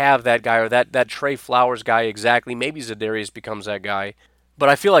know if we have that guy or that Trey Flowers guy exactly. Maybe Za'Darius becomes that guy. But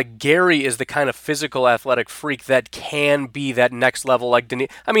I feel like Gary is the kind of physical athletic freak that can be that next level like Danielle.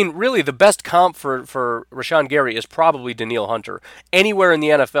 I mean, really, the best comp for Rashawn Gary is probably Danielle Hunter. Anywhere in the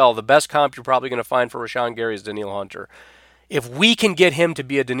NFL, the best comp you're probably going to find for Rashawn Gary is Danielle Hunter. If we can get him to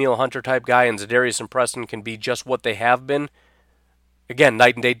be a Danielle Hunter type guy and Za'Darius and Preston can be just what they have been, again,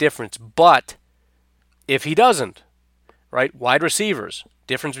 night and day difference. But if he doesn't, right, wide receivers,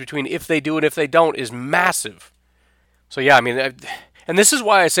 difference between if they do it, if they don't, is massive. So yeah, I mean, and this is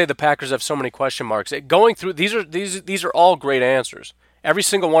why I say the Packers have so many question marks. Going through these are all great answers. Every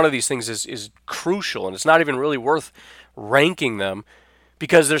single one of these things is crucial, and it's not even really worth ranking them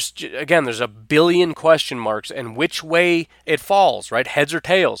because there's a billion question marks and which way it falls, right? Heads or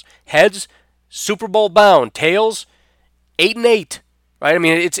tails. Heads, Super Bowl bound. Tails, 8-8. Right? I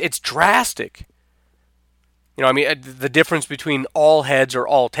mean, it's drastic. The difference between all heads or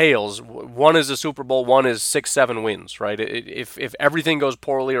all tails, one is a Super Bowl, one is 6-7 wins, right? If everything goes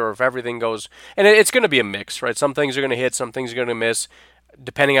poorly or if everything goes, and it's going to be a mix, right? Some things are going to hit, some things are going to miss,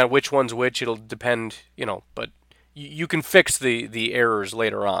 depending on which one's which. It'll depend, but you can fix the errors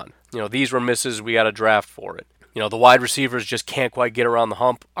later on. These were misses, we got to draft for it. The wide receivers just can't quite get around the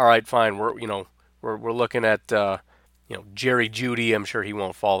hump. All right, fine. We're looking at Jerry Jeudy. I'm sure he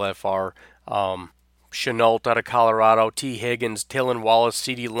won't fall that far. Chenault out of Colorado, T. Higgins, Tylan Wallace,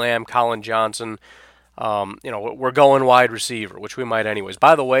 CeeDee Lamb, Colin Johnson. We're going wide receiver, which we might anyways.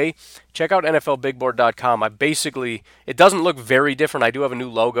 By the way, check out NFLBigBoard.com. It doesn't look very different. I do have a new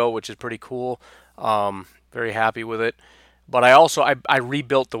logo, which is pretty cool. Very happy with it. But I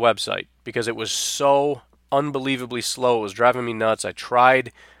rebuilt the website because it was so unbelievably slow. It was driving me nuts. I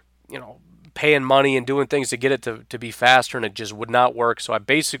tried, paying money and doing things to get it to be faster, and it just would not work. So I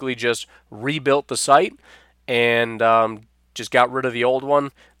basically just rebuilt the site and just got rid of the old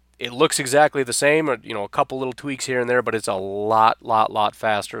one. It looks exactly the same, a couple little tweaks here and there, but it's a lot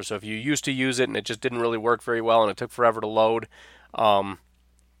faster. So if you used to use it and it just didn't really work very well and it took forever to load,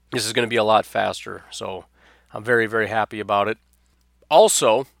 this is going to be a lot faster. So I'm very, very happy about it.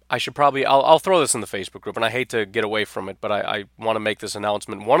 Also, I'll throw this in the Facebook group, and I hate to get away from it, but I want to make this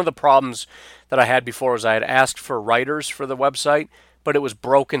announcement. One of the problems that I had before was I had asked for writers for the website, but it was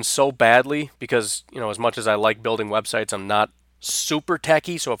broken so badly because, as much as I like building websites, I'm not super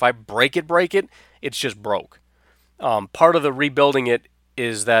techy, so if I break it, it's just broke. Part of the rebuilding it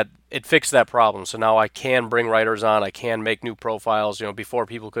is that it fixed that problem, so now I can bring writers on, I can make new profiles. Before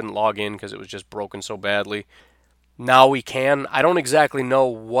people couldn't log in because it was just broken so badly. Now we can. I don't exactly know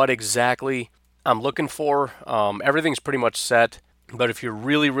what exactly I'm looking for. Everything's pretty much set. But if you're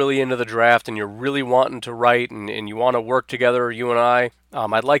really, really into the draft and you're really wanting to write and you want to work together, you and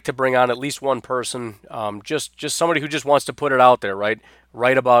I'd like to bring on at least one person, just somebody who just wants to put it out there, right?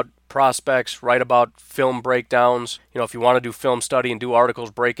 Write about prospects, write about film breakdowns. If you want to do film study and do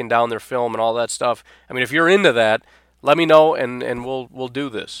articles breaking down their film and all that stuff. I mean, if you're into that, let me know and we'll do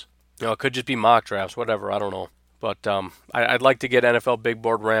this. It could just be mock drafts, whatever. I don't know. But I'd like to get NFL Big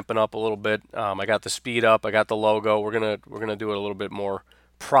Board ramping up a little bit. I got the speed up. I got the logo. We're gonna do it a little bit more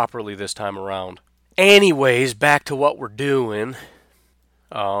properly this time around. Anyways, back to what we're doing.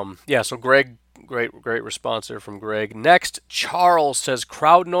 So Greg, great response there from Greg. Next, Charles says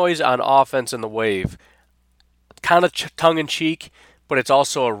crowd noise on offense in the wave. Kind of tongue in cheek, but it's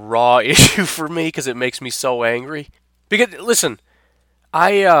also a raw issue for me because it makes me so angry. Because listen,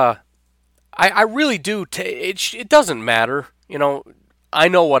 I really do. It doesn't matter. I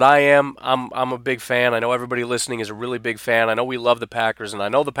know what I am. I'm a big fan. I know everybody listening is a really big fan. I know we love the Packers, and I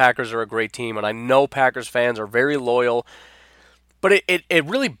know the Packers are a great team, and I know Packers fans are very loyal. But it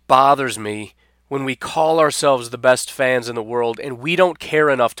really bothers me when we call ourselves the best fans in the world, and we don't care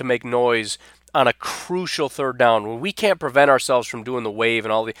enough to make noise on a crucial third down when we can't prevent ourselves from doing the wave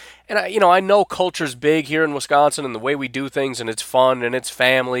and all the. And I know culture's big here in Wisconsin and the way we do things, and it's fun and it's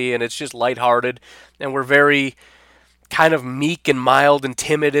family and it's just lighthearted, and we're very kind of meek and mild and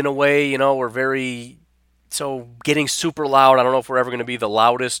timid in a way. We're very getting super loud. I don't know if we're ever going to be the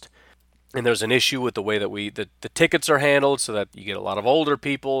loudest. And there's an issue with the way that the tickets are handled, so that you get a lot of older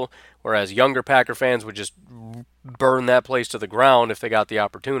people, whereas younger Packer fans would just burn that place to the ground if they got the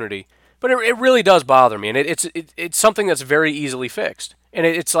opportunity. But it really does bother me, and it's something that's very easily fixed. And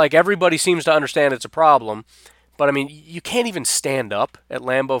it's like everybody seems to understand it's a problem, but I mean, you can't even stand up at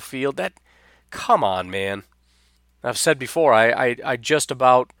Lambeau Field. Come on, man. I've said before, I just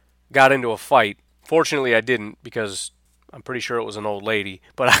about got into a fight. Fortunately, I didn't, because I'm pretty sure it was an old lady.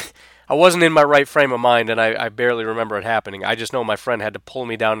 But I wasn't in my right frame of mind, and I barely remember it happening. I just know my friend had to pull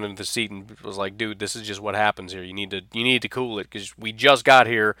me down into the seat and was like, dude, this is just what happens here. You need to cool it, because we just got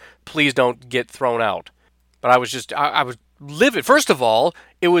here. Please don't get thrown out. But I was livid. First of all,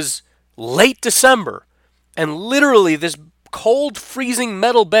 it was late December, and literally this cold, freezing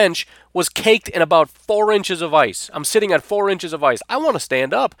metal bench was caked in about 4 inches of ice. I'm sitting on 4 inches of ice. I want to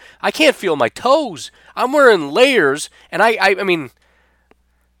stand up. I can't feel my toes. I'm wearing layers, and I mean,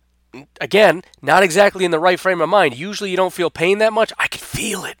 again, not exactly in the right frame of mind. Usually you don't feel pain that much. I could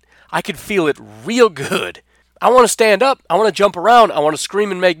feel it. I could feel it real good. I want to stand up. I want to jump around. I want to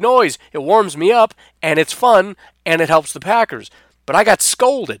scream and make noise. It warms me up, and it's fun, and it helps the Packers. But I got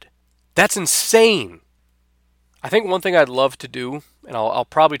scolded. That's insane. I think one thing I'd love to do, and I'll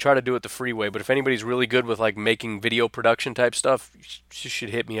probably try to do it the free way, but if anybody's really good with like making video production type stuff, you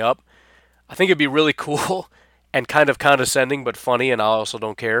should hit me up. I think it'd be really cool and kind of condescending, but funny, and I also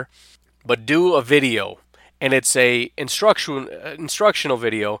don't care. But do a video, and it's a instructional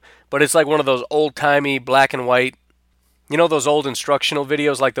video, but it's like one of those old-timey black and white, those old instructional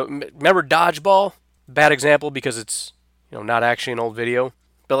videos, like remember Dodgeball? Bad example because it's not actually an old video.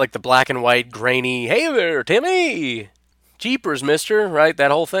 But like the black and white, grainy, hey there, Timmy, jeepers, mister, right?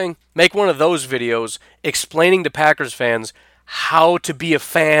 That whole thing. Make one of those videos explaining to Packers fans how to be a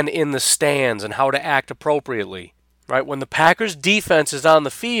fan in the stands and how to act appropriately, right? When the Packers defense is on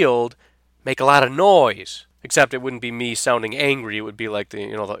the field, make a lot of noise. Except it wouldn't be me sounding angry. It would be like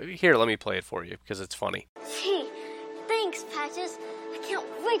here, let me play it for you because it's funny. Gee, thanks, Patches. I can't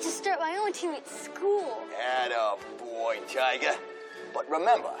wait to start my own team at school. Atta boy, Tiger. But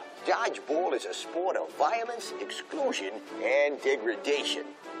remember, dodgeball is a sport of violence, exclusion, and degradation.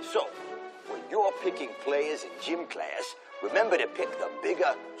 So, when you're picking players in gym class, remember to pick the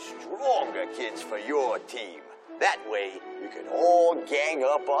bigger, stronger kids for your team. That way, you can all gang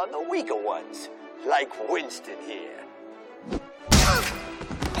up on the weaker ones, like Winston here.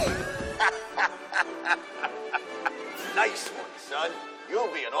 Nice one, son.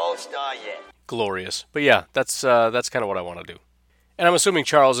 You'll be an all-star yet. Glorious. But yeah, that's kind of what I want to do. And I'm assuming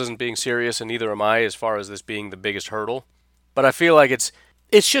Charles isn't being serious, and neither am I, as far as this being the biggest hurdle. But I feel like it's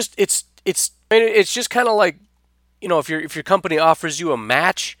I mean, it's just kind of like, if your company offers you a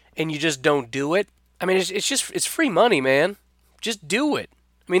match and you just don't do it. I mean, it's free money, man. Just do it.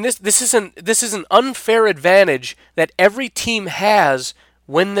 I mean, this is an unfair advantage that every team has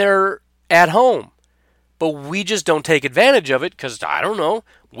when they're at home. But we just don't take advantage of it because, I don't know,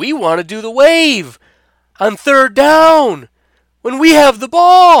 we want to do the wave on third down when we have the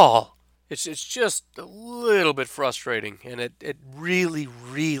ball. It's just a little bit frustrating, and it really,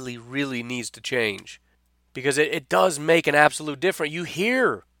 really, really needs to change because it does make an absolute difference. You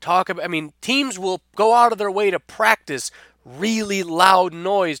hear talk about, teams will go out of their way to practice really loud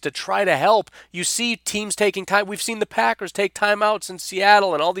noise to try to help. You see teams taking time. We've seen the Packers take timeouts in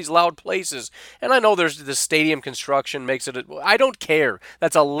Seattle and all these loud places. And I know there's the stadium construction makes it. I don't care.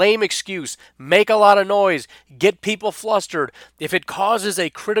 That's a lame excuse. Make a lot of noise. Get people flustered. If it causes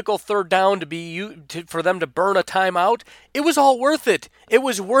a critical third down for them to burn a timeout, it was all worth it. It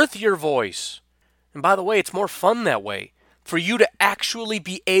was worth your voice. And by the way, it's more fun that way. For you to actually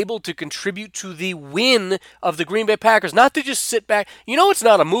be able to contribute to the win of the Green Bay Packers, not to just sit back. It's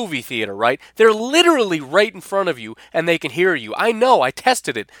not a movie theater, right? They're literally right in front of you, and they can hear you. I know, I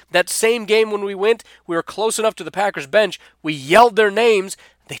tested it. That same game when we were close enough to the Packers bench, we yelled their names.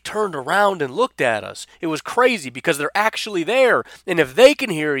 They turned around and looked at us. It was crazy because they're actually there. And if they can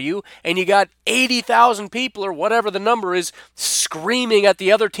hear you and you got 80,000 people or whatever the number is screaming at the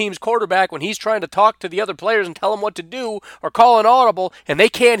other team's quarterback when he's trying to talk to the other players and tell them what to do or call an audible and they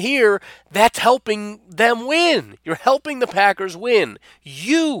can't hear, that's helping them win. You're helping the Packers win.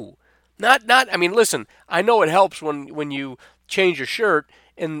 Listen, I know it helps when you change your shirt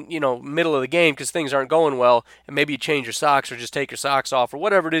in middle of the game because things aren't going well and maybe you change your socks or just take your socks off or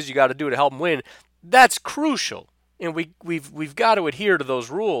whatever it is you got to do to help them win. That's crucial, and we've got to adhere to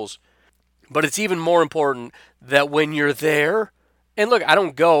those rules. But it's even more important that when you're there, and look, I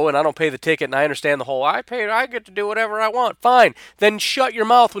don't go and I don't pay the ticket and I understand the whole I get to do whatever I want. Fine, then shut your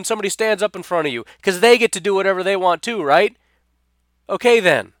mouth when somebody stands up in front of you because they get to do whatever they want too, right? Okay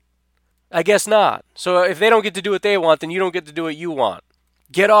then, I guess not. So if they don't get to do what they want, then you don't get to do what you want.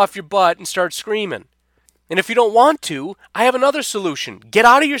 Get off your butt and start screaming. And if you don't want to, I have another solution. Get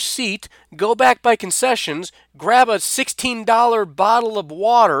out of your seat, go back by concessions, grab a $16 bottle of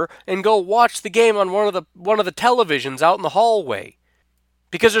water, and go watch the game on one of the televisions out in the hallway.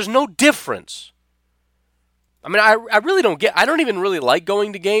 Because there's no difference. I really I don't even really like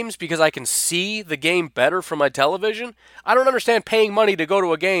going to games because I can see the game better from my television. I don't understand paying money to go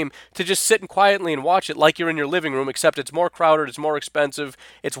to a game to just sit quietly and watch it like you're in your living room, except it's more crowded, it's more expensive,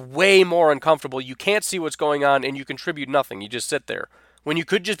 it's way more uncomfortable. You can't see what's going on and you contribute nothing. You just sit there. When you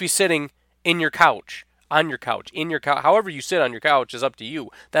could just be sitting in your couch, on your couch, in your couch, however you sit on your couch is up to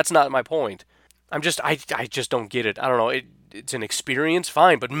you. That's not my point. I just don't get it. I don't know. It's an experience,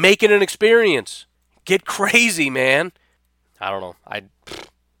 fine, but make it an experience. Get crazy, man. I don't know.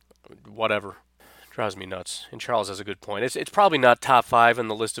 Whatever. It drives me nuts. And Charles has a good point. It's probably not top 5 in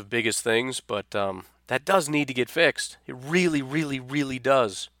the list of biggest things, but that does need to get fixed. It really, really, really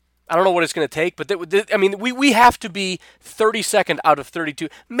does. I don't know what it's going to take, but we have to be 32nd out of 32.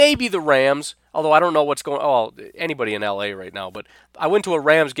 Maybe the Rams, although I don't know what's going on. Oh, anybody in LA right now, but I went to a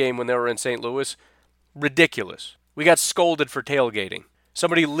Rams game when they were in St. Louis. Ridiculous. We got scolded for tailgating.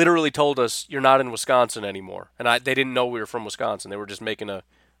 Somebody literally told us, you're not in Wisconsin anymore. And they didn't know we were from Wisconsin. They were just making a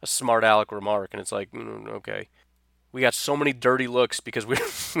smart aleck remark. And it's like, okay. We got so many dirty looks because we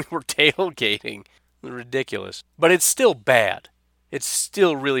were tailgating. Ridiculous. But it's still bad. It's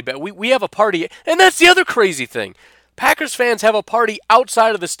still really bad. We have a party. And that's the other crazy thing. Packers fans have a party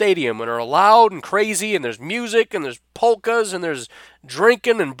outside of the stadium and are loud and crazy. And there's music and there's polkas and there's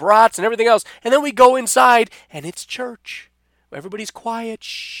drinking and brats and everything else. And then we go inside and it's church. Everybody's quiet.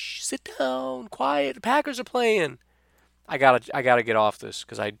 Shh, sit down. Quiet. The Packers are playing. I gotta get off this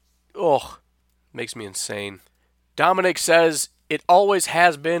because makes me insane. Dominic says it always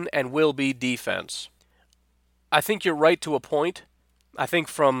has been and will be defense. I think you're right to a point. I think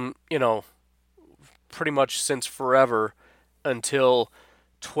from, pretty much since forever until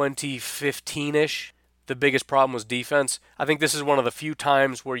 2015-ish, the biggest problem was defense. I think this is one of the few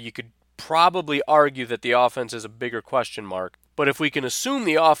times where you could probably argue that the offense is a bigger question mark. But if we can assume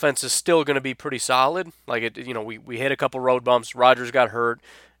the offense is still going to be pretty solid, like we hit a couple road bumps, Rodgers got hurt,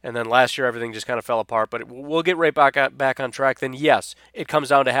 and then last year everything just kind of fell apart, but we'll get right back on track, then yes, it comes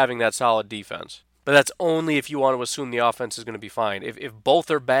down to having that solid defense. But that's only if you want to assume the offense is going to be fine. If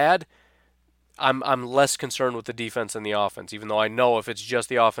both are bad, I'm less concerned with the defense than the offense, even though I know if it's just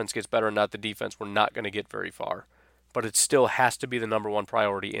the offense gets better and not the defense, we're not going to get very far. but it still has to be the number one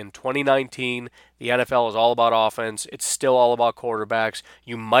priority. In 2019, the NFL is all about offense. It's still all about quarterbacks.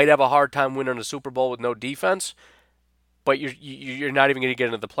 You might have a hard time winning a Super Bowl with no defense, but you're not even going to get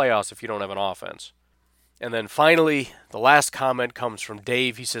into the playoffs if you don't have an offense. And then finally, the last comment comes from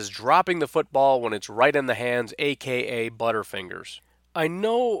Dave. He says, dropping the football when it's right in the hands, a.k.a. Butterfingers. I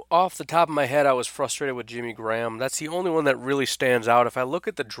know off the top of my head I was frustrated with Jimmy Graham. That's the only one that really stands out. If I look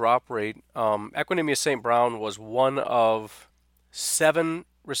at the drop rate, Equanimeous St. Brown was one of 7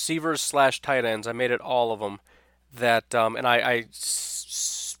 receivers / tight ends. I made it all of them. That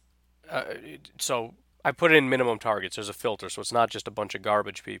so I put it in minimum targets. There's a filter, so it's not just a bunch of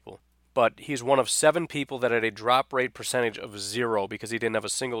garbage people. But he's one of 7 people that had a drop rate percentage of 0 because he didn't have a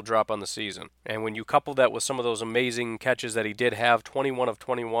single drop on the season. And when you couple that with some of those amazing catches that he did have, 21 of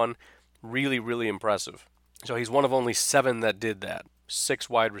 21, really, really impressive. So he's one of only 7 that did that, 6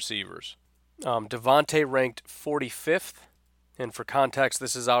 wide receivers. Devontae ranked 45th, and for context,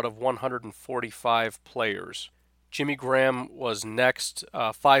 this is out of 145 players. Jimmy Graham was next,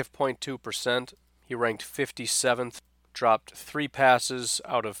 5.2%. He ranked 57th. Dropped 3 passes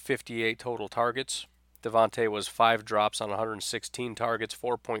out of 58 total targets. Devontae was 5 drops on 116 targets,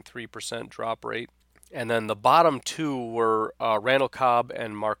 4.3% drop rate. And then the bottom 2 were Randall Cobb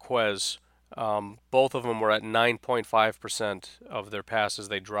and Marquez. Both of them were at 9.5% of their passes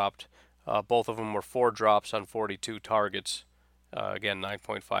they dropped. Both of them were 4 drops on 42 targets. Again,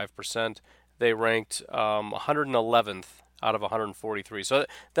 9.5%. They ranked 111th out of 143. So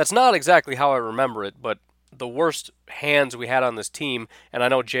that's not exactly how I remember it, but the worst hands we had on this team, and I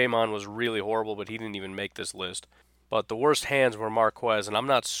know Jamon was really horrible, but he didn't even make this list. But the worst hands were Marquez, and I'm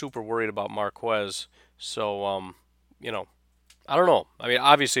not super worried about Marquez. So, I don't know. I mean,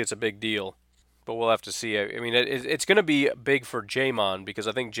 obviously it's a big deal, but we'll have to see. I mean, it's going to be big for Jamon because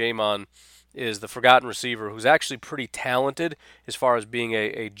I think Jamon is the forgotten receiver who's actually pretty talented as far as being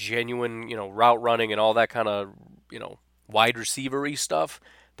a genuine, route running and all that kind of, wide receiver-y stuff,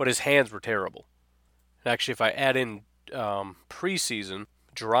 but his hands were terrible. And actually, if I add in preseason,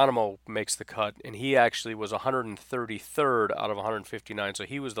 Geronimo makes the cut, and he actually was 133rd out of 159, so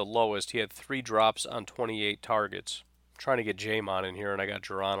he was the lowest. He had 3 drops on 28 targets. I'm trying to get Jamon in here, and I got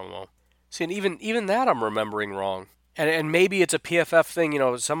Geronimo. See, and even that I'm remembering wrong. And maybe it's a PFF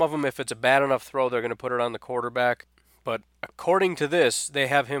thing. Some of them, if it's a bad enough throw, they're going to put it on the quarterback. But according to this, they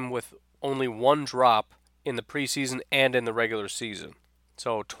have him with only 1 drop in the preseason and in the regular season.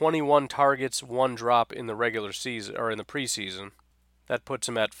 So 21 targets, 1 drop in the regular season or in the preseason. That puts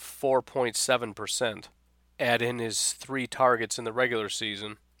him at 4.7%. Add in his 3 targets in the regular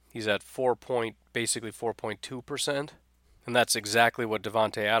season, he's at basically 4.2%. And that's exactly what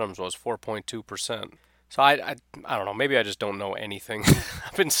Davante Adams was, 4.2%. So I don't know, maybe I just don't know anything.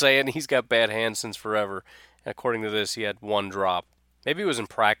 I've been saying he's got bad hands since forever. And according to this, he had 1 drop. Maybe it was in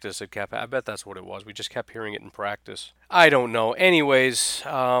practice. I bet that's what it was. We just kept hearing it in practice. I don't know. Anyways,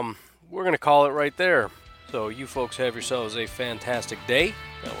 we're going to call it right there. So you folks have yourselves a fantastic day.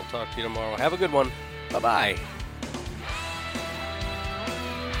 And we'll talk to you tomorrow. Have a good one. Bye-bye.